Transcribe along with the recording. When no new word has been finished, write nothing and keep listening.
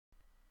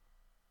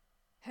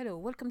Hello,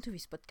 welcome to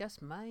this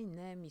podcast. My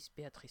name is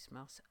Beatrice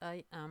Mars.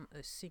 I am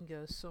a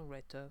singer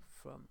songwriter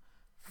from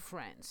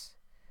France.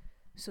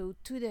 So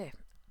today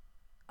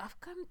I've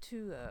come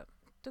to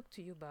talk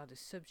to you about a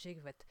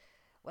subject that,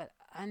 well,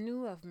 I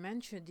know I've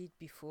mentioned it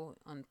before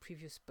on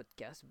previous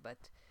podcasts,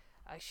 but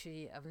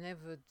actually I've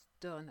never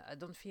done, I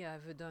don't think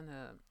I've ever done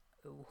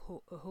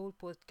a whole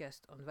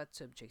podcast on that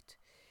subject.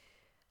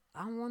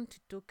 I want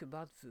to talk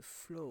about the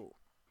flow.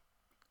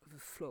 The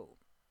flow.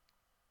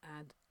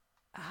 And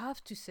I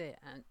have to say,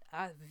 and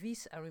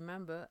this I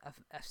remember,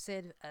 I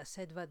said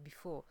that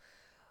before.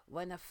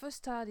 When I first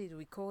started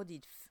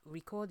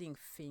recording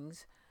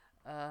things,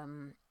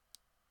 um,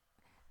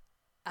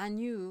 I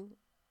knew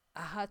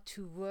I had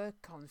to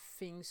work on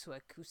things so I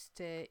could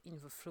stay in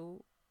the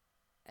flow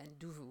and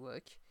do the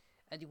work,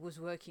 and it was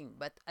working.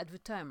 But at the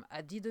time,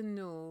 I didn't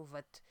know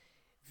that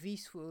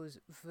this was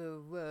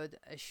the word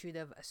I should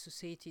have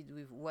associated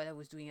with what I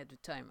was doing at the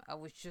time. I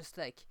was just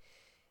like,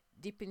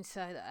 deep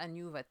inside I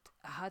knew that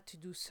I had to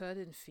do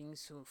certain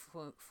things so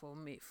for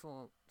me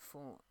for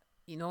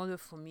in order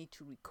for me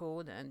to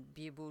record and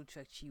be able to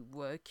actually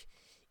work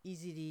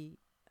easily,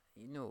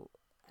 you know,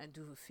 and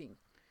do the thing.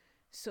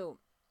 So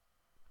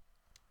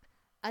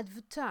at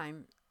the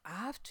time, I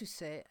have to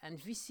say, and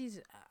this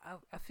is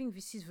I think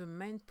this is the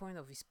main point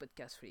of this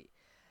podcast really.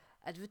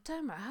 At the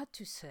time I had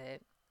to say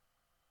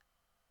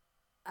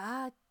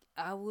I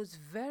I was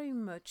very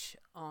much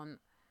on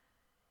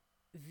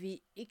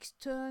the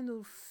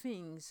external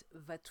things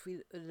that will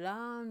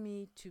allow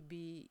me to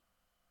be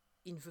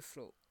in the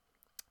flow,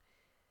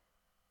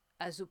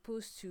 as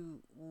opposed to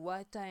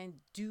what I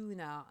do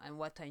now and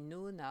what I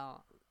know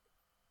now,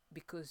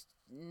 because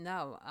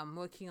now I'm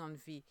working on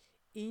the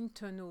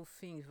internal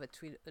things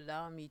that will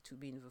allow me to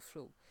be in the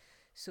flow.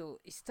 So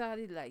it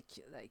started like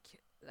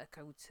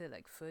I would say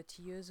like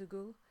 30 years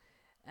ago,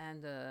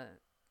 and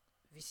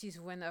this is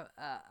when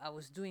I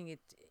was doing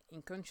it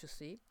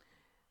unconsciously.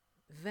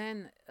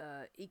 Then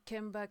it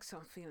came back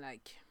something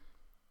like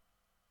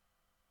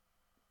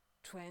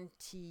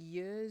 20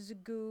 years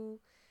ago,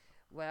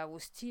 where I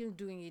was still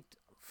doing it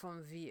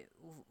from the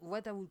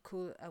what I will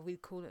call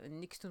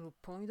an external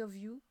point of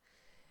view,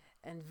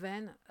 and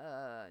then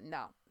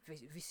now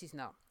this is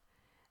now,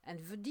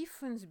 and the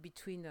difference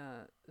between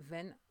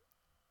then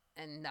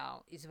and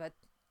now is that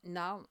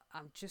now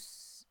I'm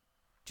just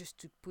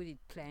to put it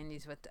plain,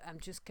 is that I'm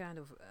just kind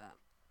of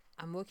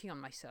I'm working on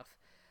myself.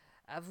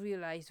 I've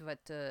realized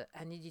that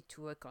I needed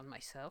to work on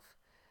myself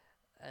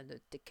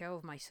and take care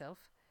of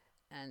myself,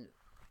 and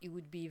it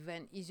would be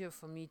then easier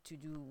for me to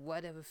do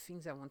whatever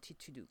things I wanted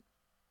to do.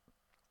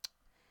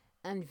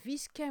 And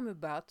this came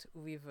about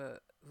with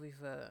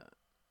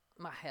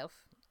my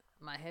health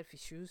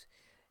issues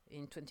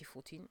in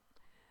 2014.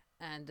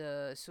 And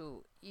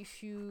so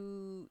if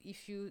you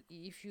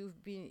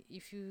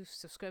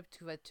subscribe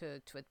to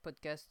that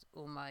podcast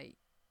or my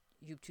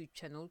YouTube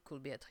channel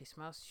called Beatrice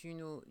Mars, you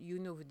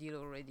know the deal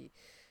already.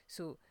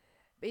 So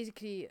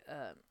basically,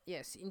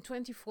 yes, in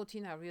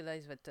 2014 I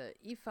realized that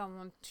if I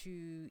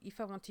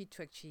wanted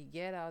to actually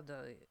get out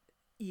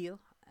ill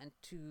and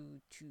to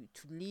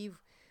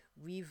live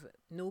with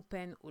no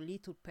pain or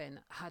little pain,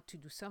 I had to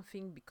do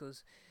something,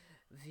 because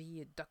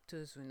the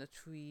doctors were not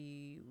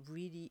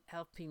really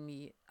helping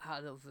me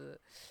out of the,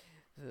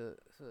 the,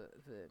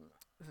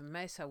 the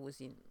mess I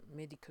was in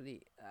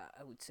medically,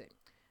 I would say.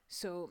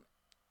 So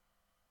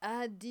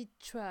I did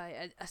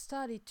try. I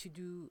started to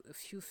do a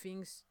few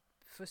things.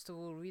 First of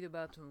all, read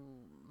about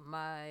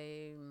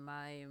my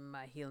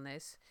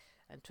illness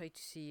and try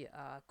to see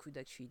I could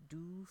actually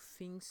do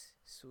things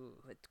so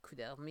that could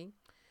help me.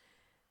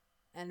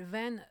 And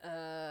then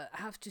I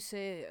have to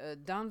say,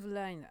 down the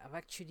line, I've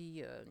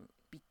actually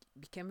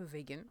became a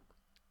vegan.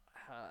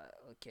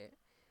 Okay,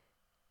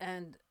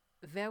 and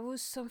there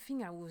was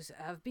something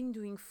I've been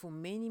doing for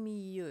many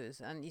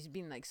years, and it's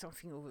been like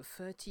something over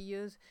 30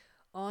 years,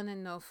 on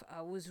and off.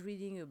 I was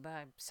reading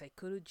about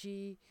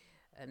psychology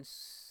and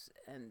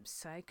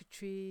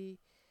psychiatry.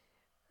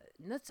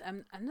 Not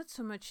I'm not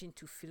so much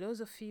into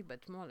philosophy,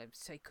 but more like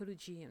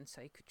psychology and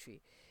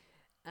psychiatry.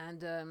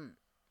 And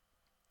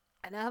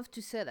and I have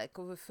to say, like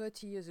over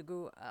 30 years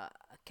ago, I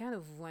kind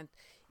of went.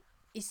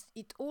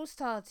 It all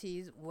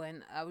started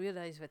when I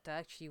realized that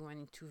I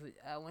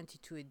went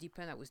into a deep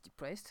end. I was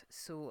depressed,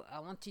 so I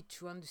wanted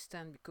to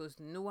understand, because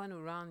no one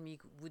around me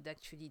would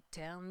actually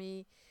tell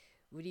me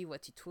really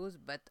what it was,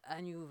 but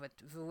I knew that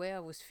the way I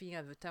was feeling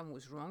at the time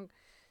was wrong.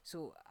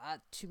 So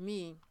to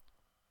me,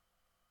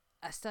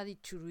 I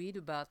started to read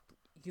about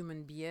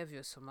human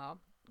behavior somehow.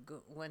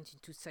 Went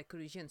into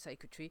psychology and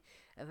psychiatry,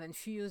 and then a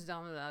few years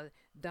down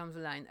the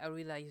line, I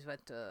realized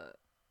that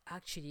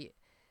actually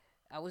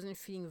I wasn't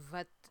feeling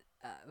uh,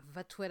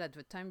 that well at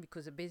the time,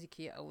 because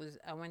basically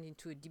I went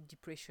into a deep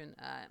depression.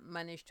 I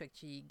managed to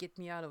actually get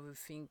me out of the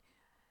thing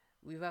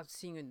without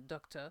seeing a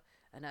doctor,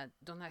 and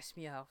don't ask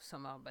me how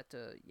somehow, but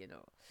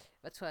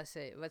that's why I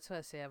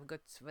say I've got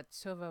that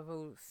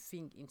survival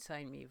thing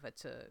inside me,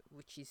 that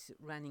which is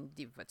running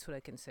deep. That's what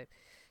I can say.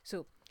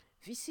 So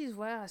this is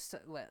where I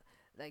start. Well,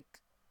 like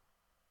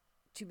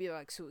to be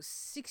like, so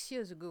 6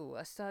 years ago,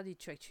 I started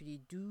to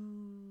actually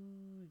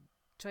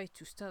try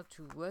to start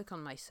to work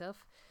on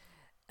myself,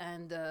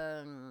 and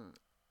I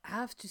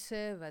have to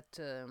say that,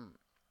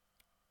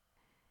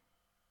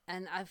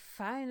 and I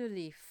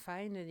finally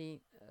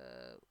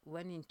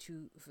went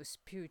into the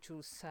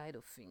spiritual side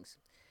of things.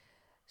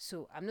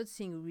 So I'm not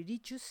saying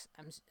religious.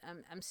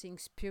 I'm saying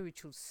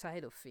spiritual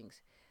side of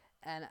things,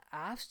 and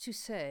I have to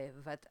say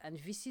that, and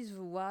this is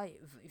why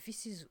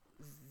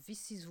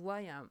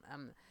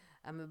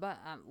I'm about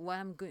what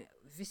I'm going.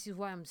 This is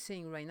why I'm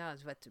saying right now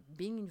is that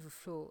being in the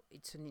flow,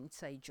 it's an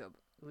inside job.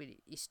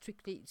 Really, it's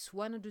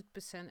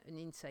 100% an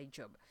inside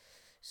job.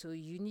 So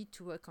you need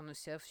to work on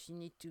yourself. You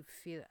need to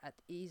feel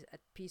at ease, at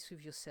peace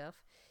with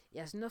yourself. It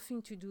has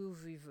nothing to do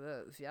with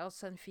the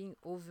outside thing,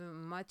 over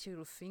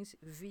material things,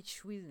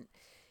 which will.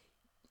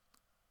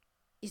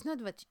 It's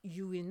not that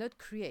you will not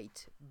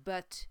create,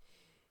 but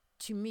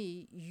to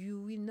me,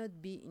 you will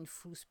not be in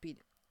full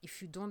speed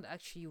if you don't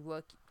actually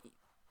work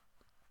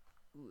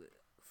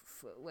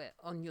well,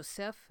 on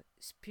yourself,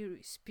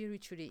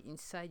 spiritually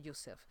inside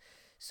yourself.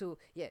 So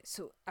yeah,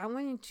 so I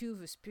went into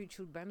the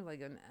spiritual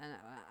bandwagon, and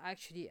I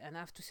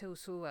have to say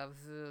also,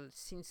 I've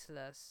since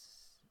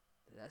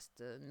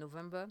last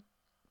November,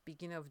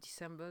 beginning of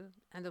December,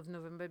 end of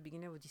November,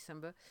 beginning of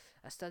December,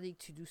 I started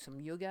to do some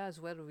yoga as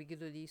well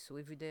regularly. So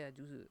every day I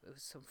do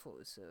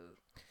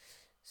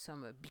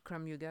some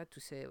Bikram yoga, to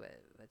say, well,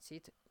 that's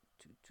it,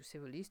 to say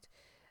the least.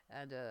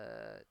 And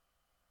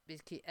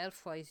basically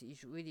health wise,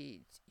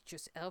 it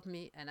just helped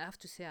me, and I have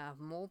to say I have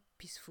more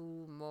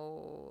peaceful,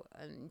 more,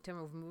 and in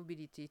terms of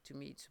mobility, to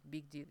me it's a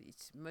big deal.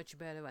 It's much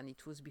better than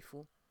it was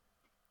before.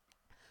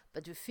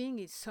 But the thing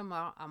is,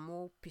 somehow I'm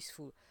more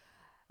peaceful.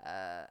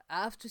 I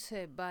have to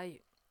say, by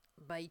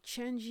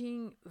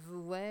changing the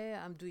way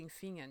I'm doing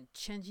things and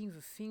changing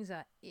the things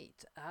I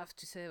eat, I have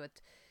to say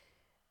that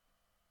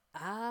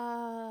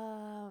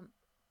ah,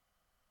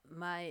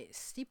 my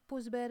sleep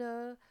was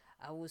better.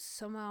 I was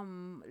somehow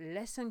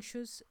less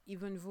anxious,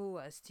 even though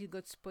I still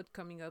got spots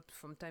coming up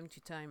from time to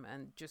time,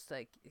 and just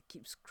like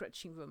keep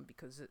scratching them,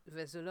 because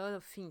there's a lot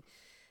of things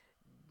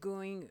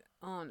going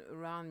on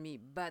around me.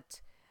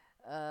 But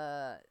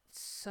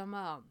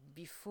somehow,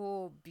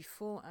 before,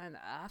 and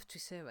I have to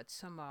say that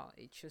somehow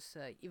it's just,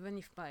 even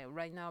if my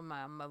right now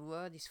my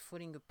world is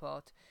falling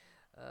apart,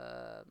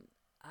 uh,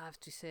 I have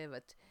to say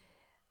that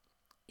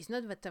it's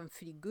not that I'm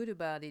feeling good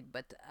about it,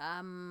 but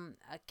I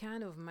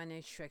kind of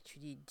managed to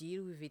actually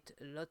deal with it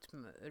a lot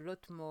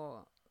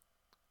more,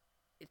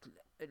 it,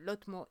 a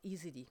lot more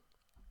easily,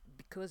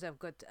 because I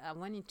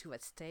went into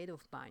that state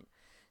of mind.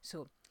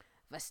 So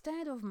the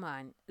state of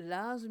mind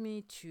allows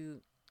me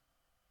to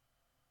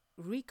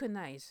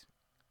recognize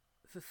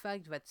the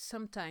fact that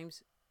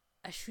sometimes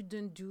I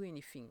shouldn't do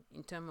anything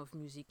in terms of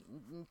music,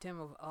 in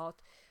terms of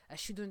art. I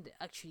shouldn't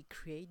actually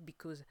create,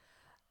 because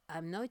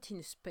I'm not in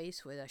a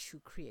space where I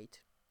should create.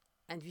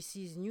 And this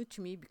is new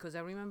to me, because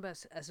I remember,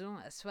 as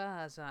far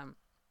as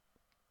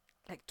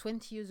like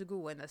 20 years ago,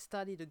 when I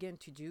started again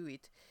to do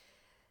it.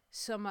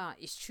 Somehow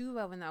it's true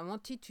that when I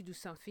wanted to do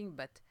something,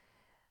 but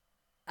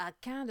I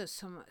kind of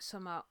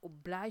somehow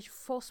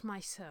force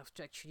myself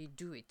to actually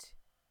do it,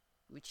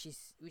 which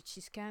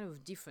is kind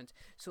of different.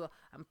 So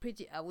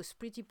I was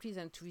pretty pleased,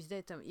 and to this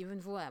day,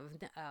 even though I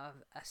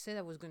said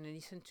I was going to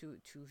listen to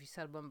this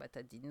album, but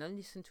I did not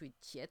listen to it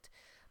yet.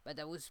 But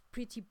I was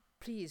pretty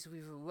pleased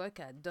with the work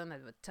I had done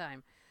at the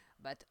time.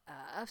 But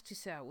I have to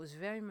say, I was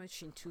very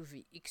much into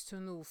the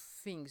external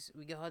things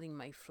regarding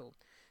my flow.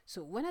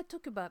 So when I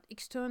talk about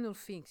external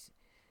things,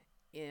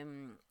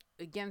 um,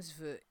 against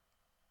the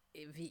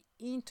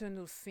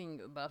internal thing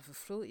about the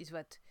flow, is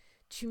that,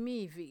 to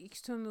me, the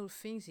external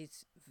things,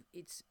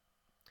 it's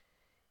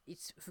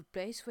the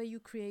place where you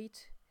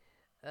create,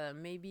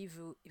 maybe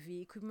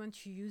the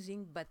equipment you're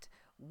using. But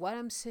what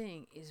I'm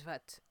saying is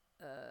that,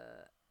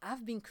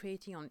 I've been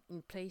creating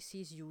in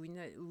places you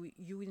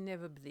will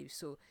never believe.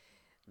 So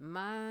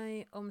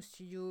my home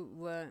studio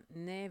were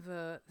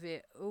never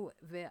there. Oh,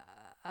 there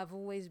have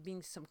always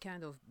been some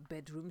kind of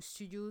bedroom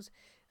studios.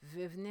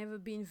 They've never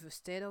been the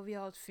state of the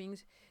art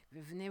things.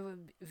 They've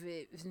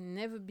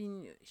never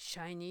been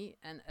shiny.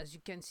 And as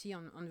you can see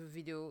on the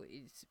video,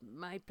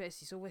 my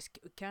place is always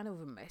kind of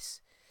a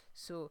mess.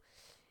 So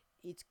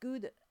it's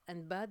good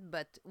and bad.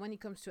 But when it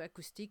comes to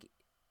acoustics,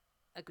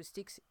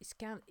 it's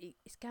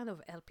kind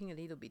of helping a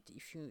little bit,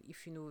 if you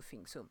know a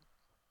thing. So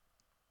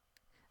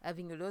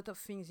having a lot of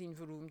things in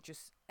the room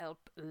just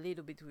help a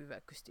little bit with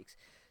acoustics.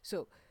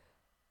 So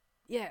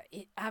yeah,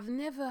 I've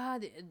never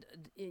had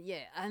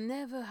I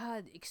never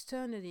had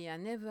externally, I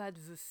never had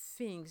the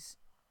things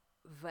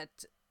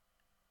that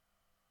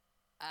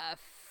I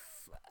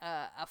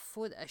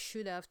thought I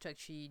should have to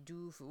actually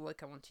do the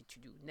work I wanted to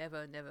do.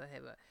 Never, never,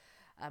 ever.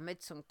 I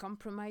made some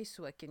compromise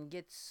so I can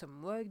get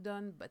some work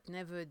done, but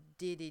never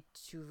did it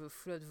to the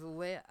flood the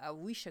way I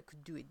wish I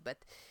could do it.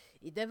 But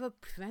it never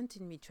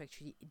prevented me to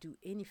actually do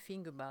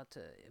anything about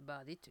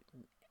it,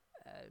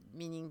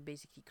 meaning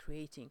basically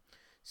creating.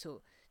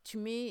 So to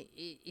me,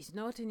 it's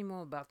not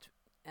anymore about,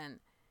 and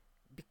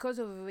because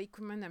of the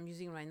equipment I'm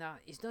using right now,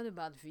 it's not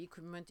about the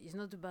equipment, it's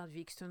not about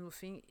the external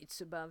thing,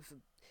 it's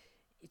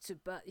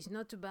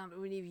not about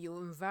really your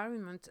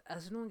environment,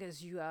 as long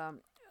as you are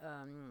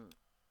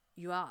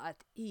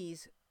at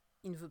ease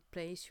in the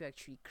place you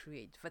actually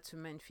create. That's the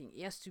main thing.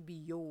 It has to be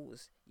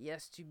yours. It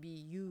has to be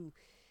you.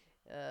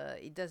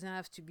 It doesn't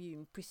have to be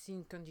in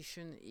pristine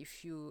condition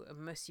if you're a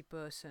messy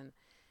person.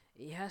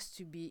 It has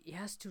to be. It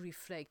has to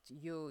reflect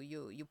your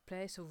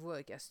place of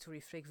work. Has to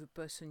reflect the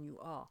person you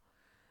are,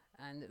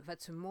 and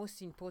that's the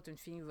most important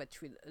thing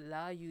that will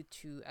allow you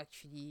to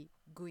actually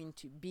go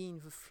into be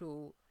in the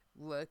flow,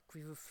 work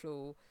with the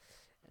flow,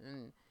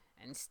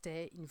 and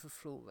stay in the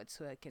flow. That's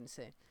what I can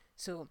say.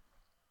 So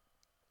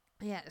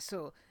yeah,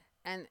 so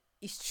and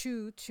it's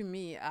true to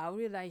me. I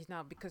realize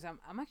now because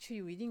I'm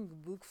actually reading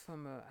a book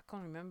from I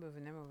can't remember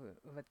the name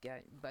of that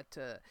guy, but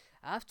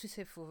I have to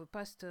say for the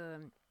past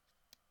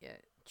yeah,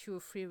 2 or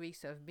 3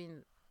 weeks I've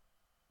been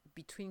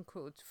between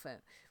quotes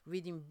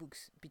reading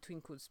books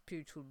between quotes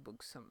spiritual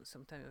books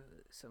some kind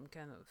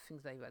of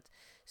things like that.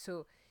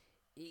 So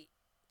I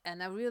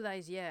and I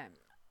realized yeah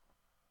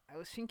I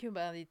was thinking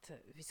about it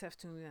this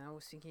afternoon and I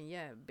was thinking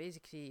yeah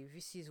basically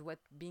this is what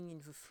being in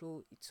the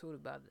flow it's all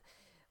about,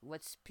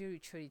 what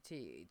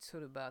spirituality it's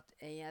all about.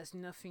 It has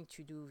nothing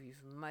to do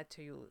with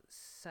material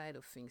side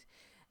of things,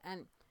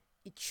 and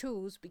it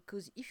shows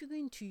because if you go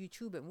into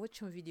YouTube and watch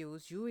some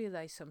videos, you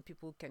realize some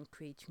people can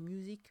create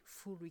music,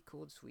 full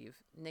records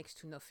with next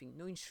to nothing,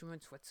 no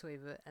instruments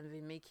whatsoever, and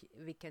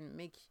they can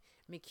make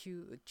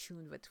you a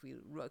tune that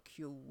will rock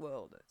your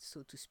world,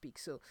 so to speak.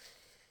 So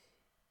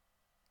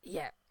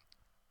yeah,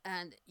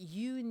 and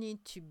you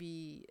need to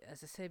be,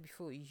 as I said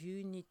before,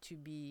 you need to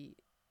be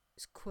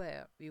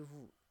square with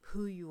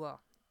who you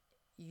are.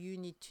 You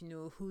need to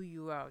know who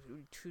you are,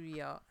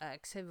 truly are. I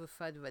accept the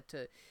fact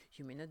that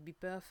you may not be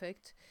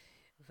perfect,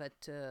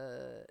 that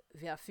there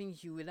are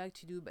things you would like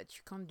to do, but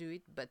you can't do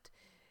it. But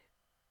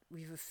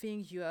with the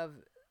things you have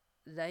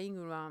lying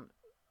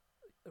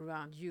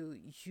around you,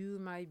 you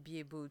might be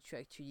able to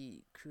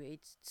actually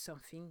create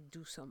something,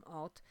 do some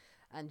art,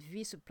 and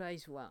this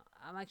applies well.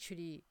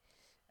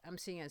 I'm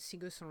saying a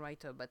singer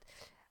songwriter, but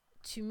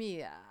to me,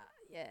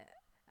 yeah,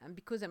 and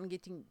because I'm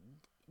getting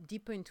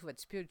deeper into that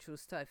spiritual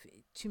stuff,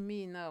 to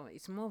me now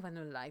it's more than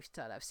a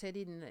lifestyle. I've said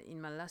it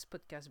in my last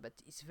podcast,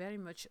 but it's very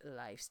much a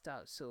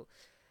lifestyle. So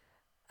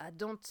I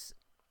don't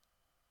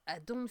I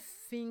don't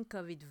think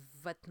of it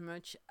that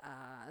much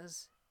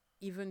as,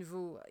 even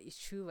though it's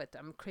true that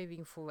I'm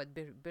craving for what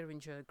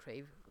Behringer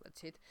crave.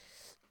 That's it.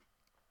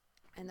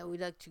 And I would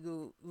like to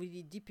go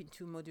really deep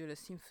into modular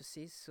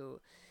synthesis.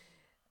 So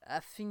I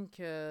think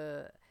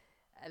at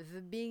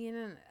the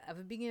beginning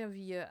of the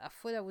year, I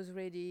thought I was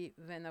ready.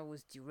 Then I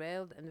was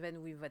derailed, and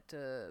then with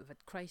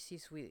that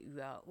crisis we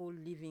are all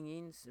living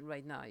in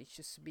right now, it's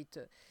just a bit.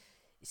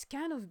 It's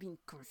kind of been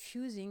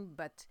confusing,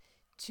 but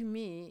to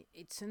me,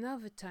 it's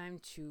another time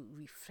to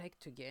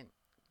reflect again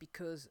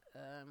because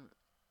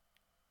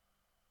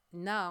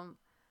now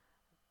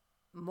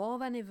more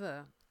than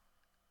ever,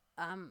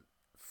 I'm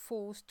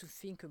forced to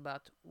think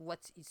about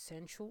what's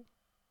essential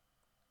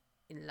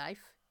in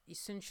life,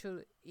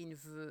 essential in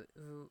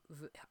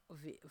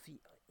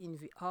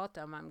the art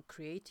I'm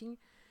creating,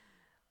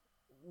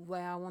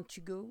 where I want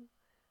to go,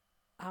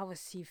 how I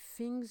see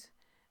things,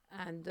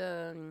 and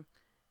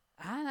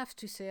I have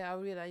to say I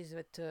realize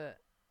that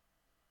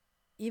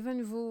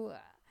even though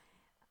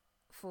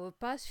for the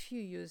past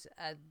few years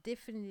I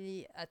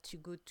definitely had to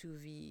go to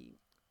the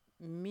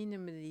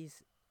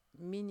minimalism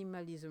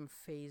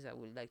phase, I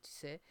would like to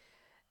say,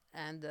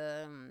 and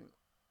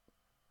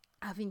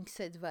having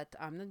said that,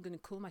 I'm not going to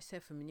call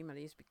myself a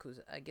minimalist because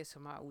I guess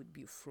somehow I would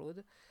be a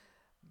fraud.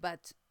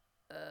 But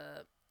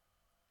uh,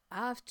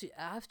 I have to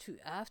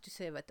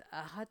say that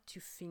I had to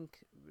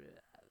think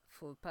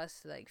for the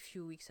past like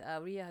few weeks. I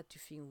really had to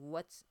think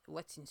what's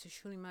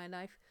essential in my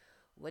life,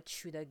 what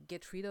should I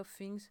get rid of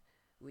things,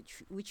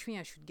 which thing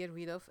I should get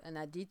rid of, and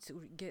I did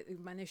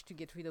manage to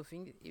get rid of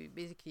things. It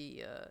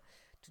basically,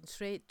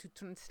 to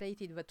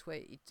translate it that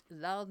way, it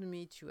allowed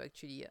me to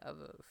actually have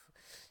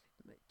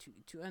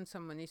to earn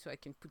some money so I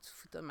can put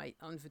food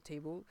on the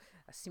table,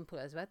 as simple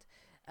as that.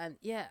 And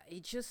yeah,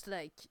 it just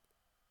like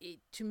it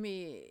to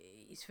me,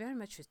 it's very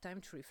much a time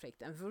to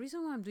reflect. And the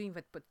reason why I'm doing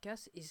that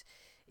podcast is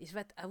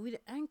that I will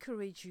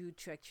encourage you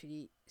to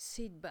actually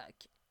sit back,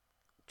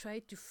 try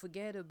to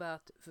forget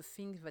about the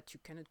things that you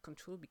cannot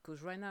control,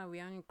 because right now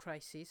we are in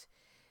crisis,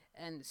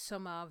 and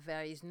somehow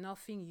there is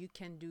nothing you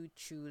can do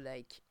to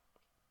like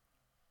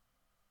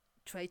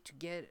try to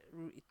get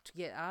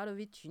out of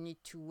it. You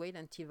need to wait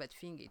until that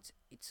thing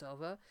it's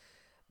over,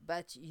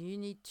 but you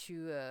need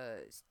to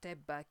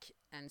step back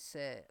and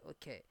say,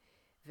 okay,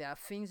 there are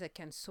things I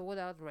can sort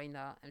out right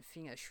now and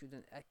things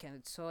I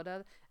cannot sort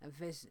out, and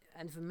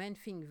the main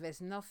thing,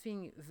 there's no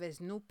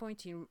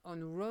point in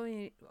on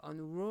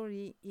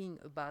worrying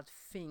about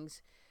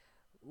things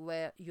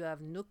where you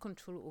have no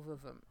control over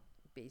them.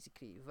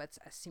 Basically, that's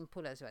as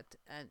simple as that,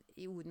 and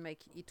it would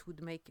make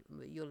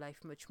your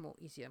life much more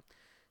easier.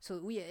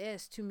 So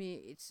yes, to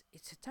me, it's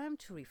a time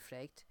to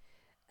reflect,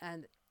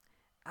 and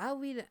I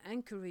will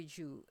encourage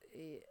you.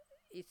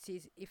 It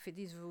is if it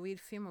is a real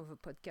film of a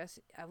podcast.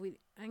 I will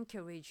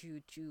encourage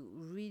you to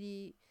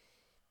really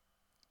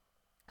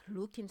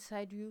look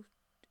inside you,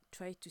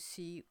 try to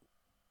see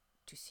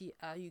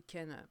how you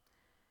can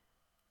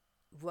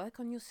work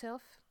on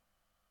yourself,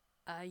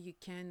 how you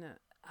can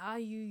how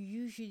you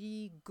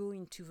usually go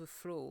into the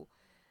flow,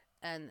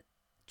 and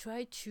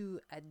try to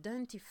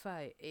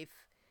identify if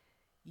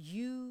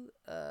you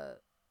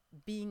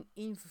being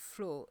in the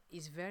flow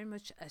is very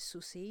much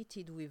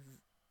associated with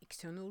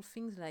external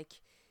things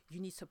like you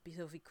need some piece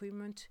of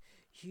equipment,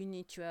 you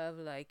need to have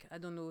like I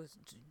don't know.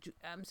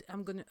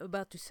 I'm gonna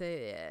about to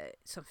say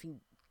something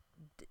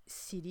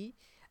silly.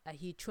 I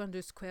hear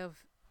 200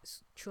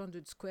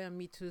 square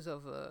meters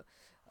of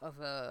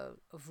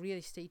real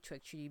estate to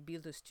actually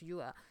build a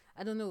studio.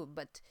 I don't know,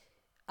 but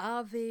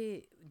are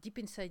they deep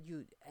inside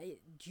you?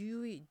 Do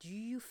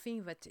you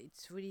think that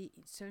it's really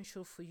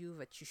essential for you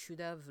that you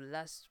should have the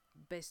last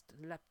best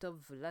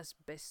laptop, the last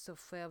best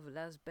software, the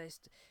last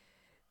best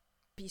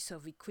piece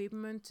of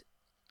equipment?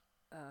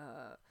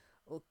 Uh,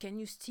 or can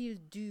you still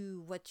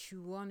do what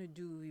you want to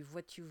do with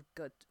what you've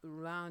got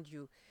around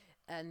you?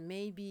 And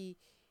maybe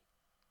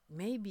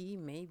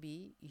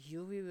you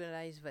will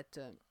realize that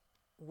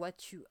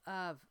what you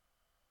have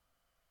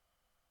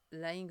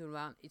lying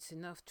around it's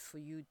enough for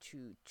you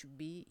to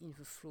be in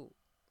the flow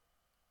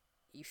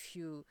if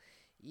you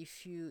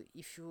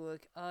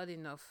work hard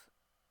enough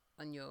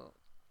on your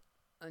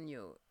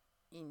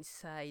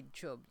inside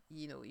job,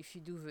 if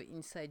you do the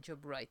inside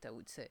job right, I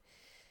would say.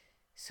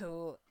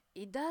 So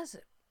it does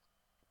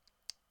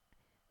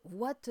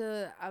what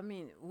I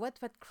mean what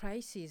that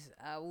crisis.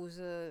 I was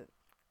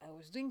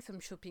doing some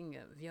shopping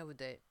the other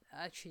day.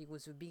 Actually, it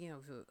was the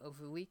beginning of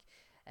the week,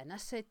 and I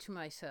said to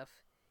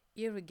myself,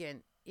 here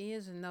again,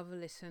 here's another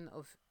lesson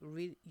of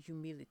real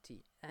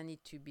humility. I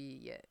need to be,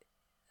 yeah,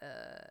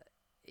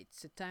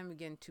 it's a time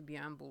again to be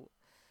humble.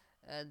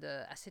 And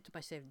I said to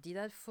myself, did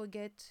I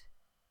forget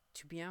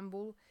to be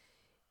humble?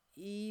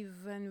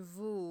 Even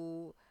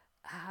though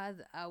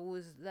I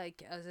was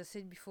like, as I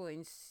said before,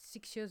 in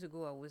 6 years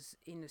ago, I was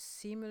in a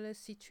similar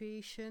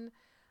situation.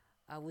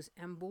 I was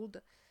humbled,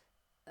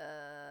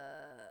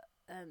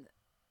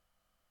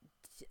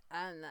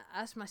 and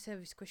ask myself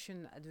this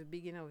question at the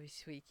beginning of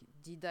this week: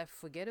 did I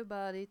forget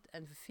about it?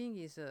 And the thing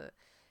is,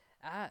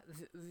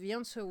 the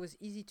answer was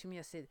easy to me.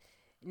 I said,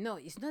 no,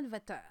 it's not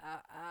that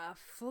I've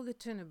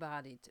forgotten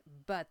about it,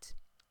 but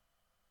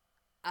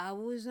I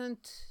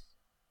wasn't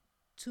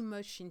too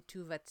much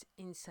into that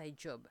inside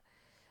job,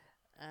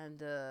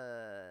 and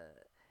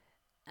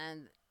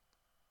and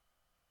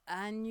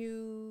I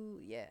knew,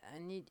 yeah,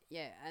 and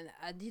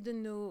I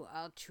didn't know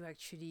how to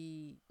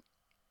actually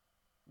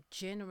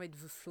generate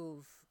the flow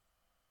of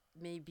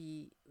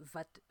maybe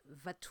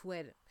that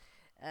well.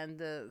 And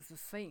the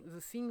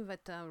thing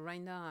that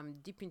right now I'm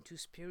deep into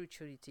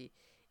spirituality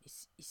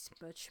is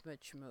much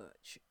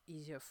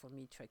easier for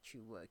me to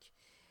actually work.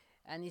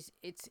 And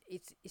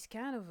it's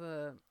kind of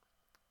a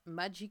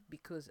magic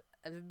because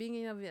at the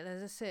beginning of it,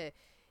 as I say,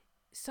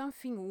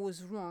 something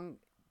was wrong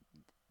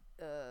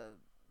uh,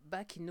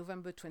 back in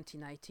November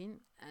 2019,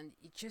 and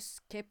it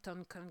just kept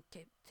on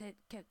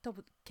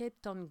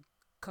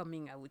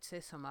coming, I would say,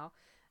 somehow.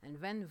 And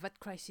then that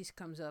crisis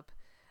comes up,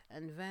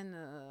 and then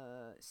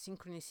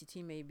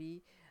synchronicity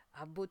maybe.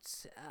 I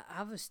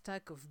have a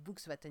stack of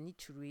books that I need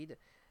to read,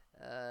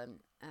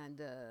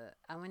 and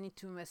I went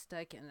into my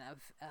stack, and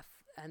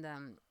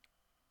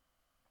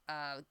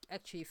I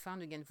actually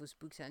found again those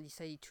books, and I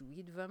decided to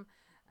read them.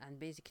 And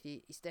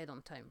basically, it's dead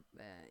on time.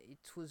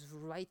 It was the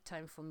right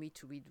time for me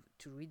to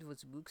read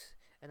those books,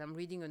 and I'm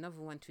reading another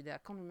one today. I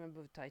can't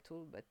remember the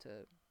title, but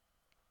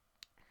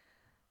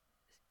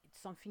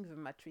it's something The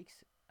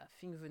Matrix. I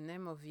think the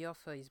name of the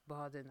author is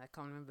Barden. I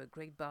can't remember.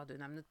 Greg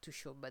Barden. I'm not too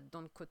sure, but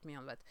don't quote me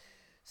on that.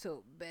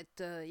 So, but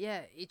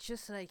yeah, it's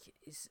just like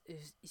it's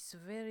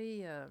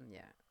very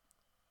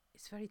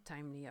it's very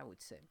timely, I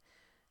would say.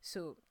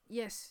 So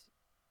yes,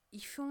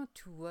 if you want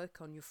to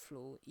work on your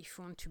flow, if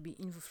you want to be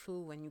in the flow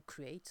when you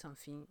create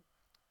something,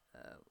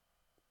 uh,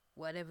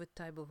 whatever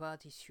type of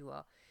artist you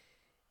are,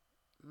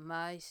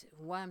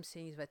 what I'm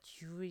saying is that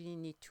you really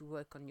need to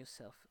work on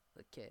yourself.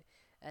 Okay.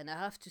 And I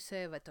have to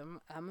say that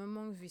I'm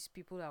among these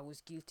people. I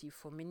was guilty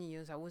for many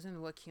years. I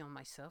wasn't working on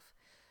myself.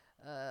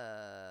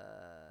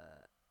 Uh,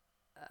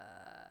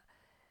 uh,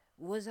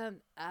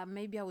 wasn't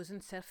Maybe I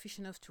wasn't selfish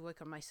enough to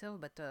work on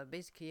myself, but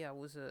basically I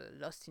was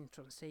lost in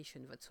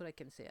translation. That's all I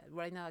can say.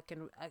 Right now,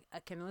 I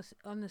can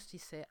honestly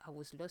say I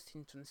was lost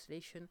in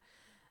translation,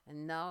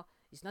 and now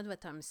it's not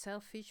that I'm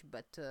selfish,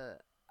 but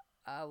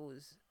I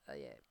was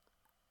yeah,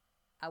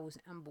 I was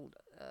humbled.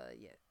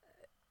 Yeah.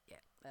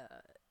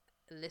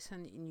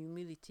 Lesson in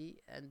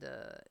humility, and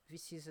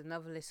this is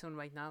another lesson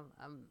right now.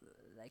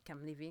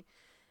 I'm living,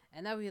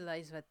 and I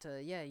realized that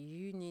yeah,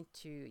 you need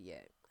to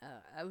yeah.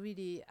 I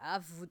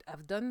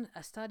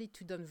started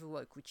to done the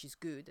work, which is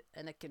good,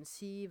 and I can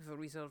see the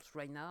results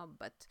right now.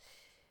 But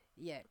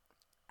yeah,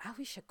 I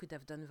wish I could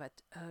have done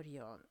that early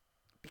on,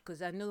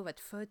 because I know that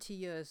 30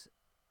 years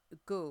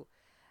ago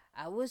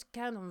I was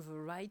kind of on the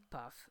right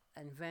path,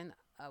 and then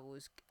I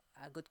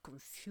got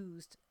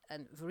confused.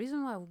 And the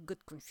reason why I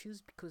got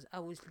confused because I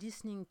was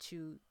listening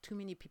to too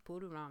many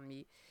people around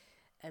me,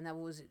 and I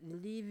was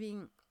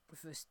living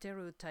the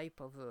stereotype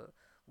of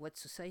what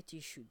society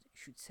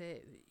should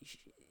say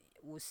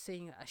was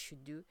saying I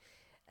should do,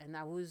 and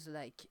I was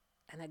like,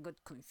 and I got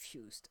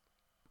confused.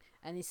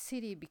 And it's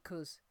silly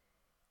because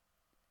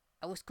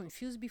I was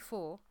confused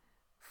before.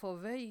 For a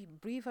very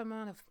brief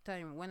amount of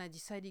time, when I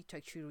decided to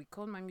actually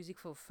record my music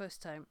for the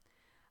first time,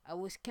 I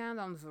was kind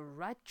of on the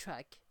right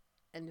track,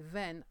 and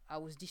then I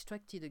was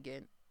distracted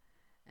again.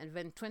 And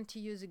then 20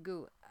 years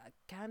ago, I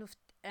kind of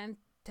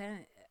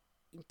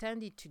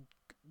intended to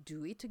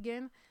do it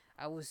again.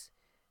 I was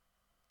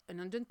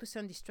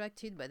 100%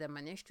 distracted, but I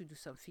managed to do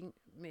something,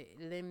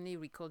 namely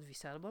record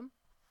this album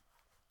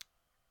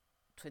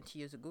 20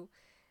 years ago.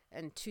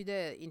 And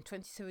today, in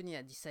 2017,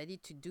 I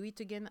decided to do it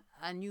again.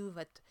 I knew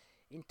that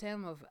in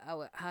terms of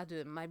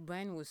my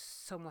brain was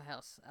somewhere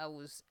else. I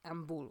was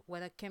humbled.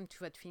 When I came to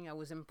that thing, I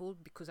was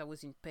humbled because I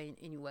was in pain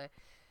anyway.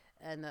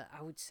 And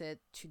I would say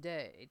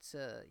today,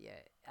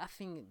 I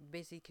think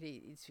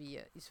basically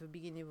it's the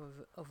beginning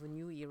of a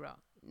new era,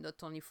 not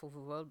only for the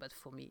world, but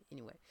for me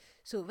anyway.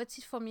 So that's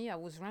it for me. I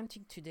was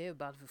ranting today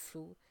about the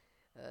flow.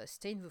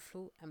 Stay in the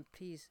flow, and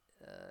please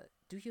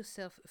do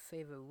yourself a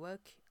favor,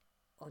 work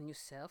on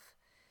yourself,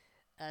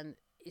 and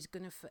it's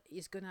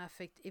gonna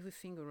affect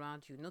everything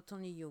around you, not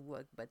only your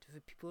work but the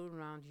people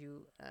around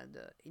you, and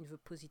in the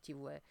positive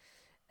way,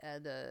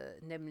 and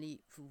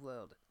namely the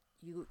world.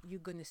 You're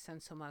gonna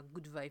send some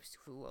good vibes to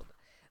the world.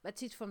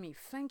 That's it for me.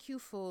 Thank you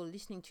for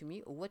listening to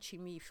me or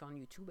watching me if you're on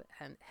YouTube,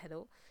 and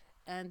hello.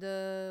 And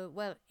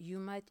well, you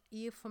might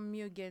hear from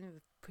me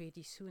again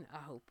pretty soon. I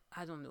hope.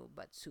 I don't know,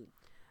 but soon.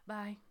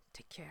 Bye.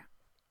 Take care.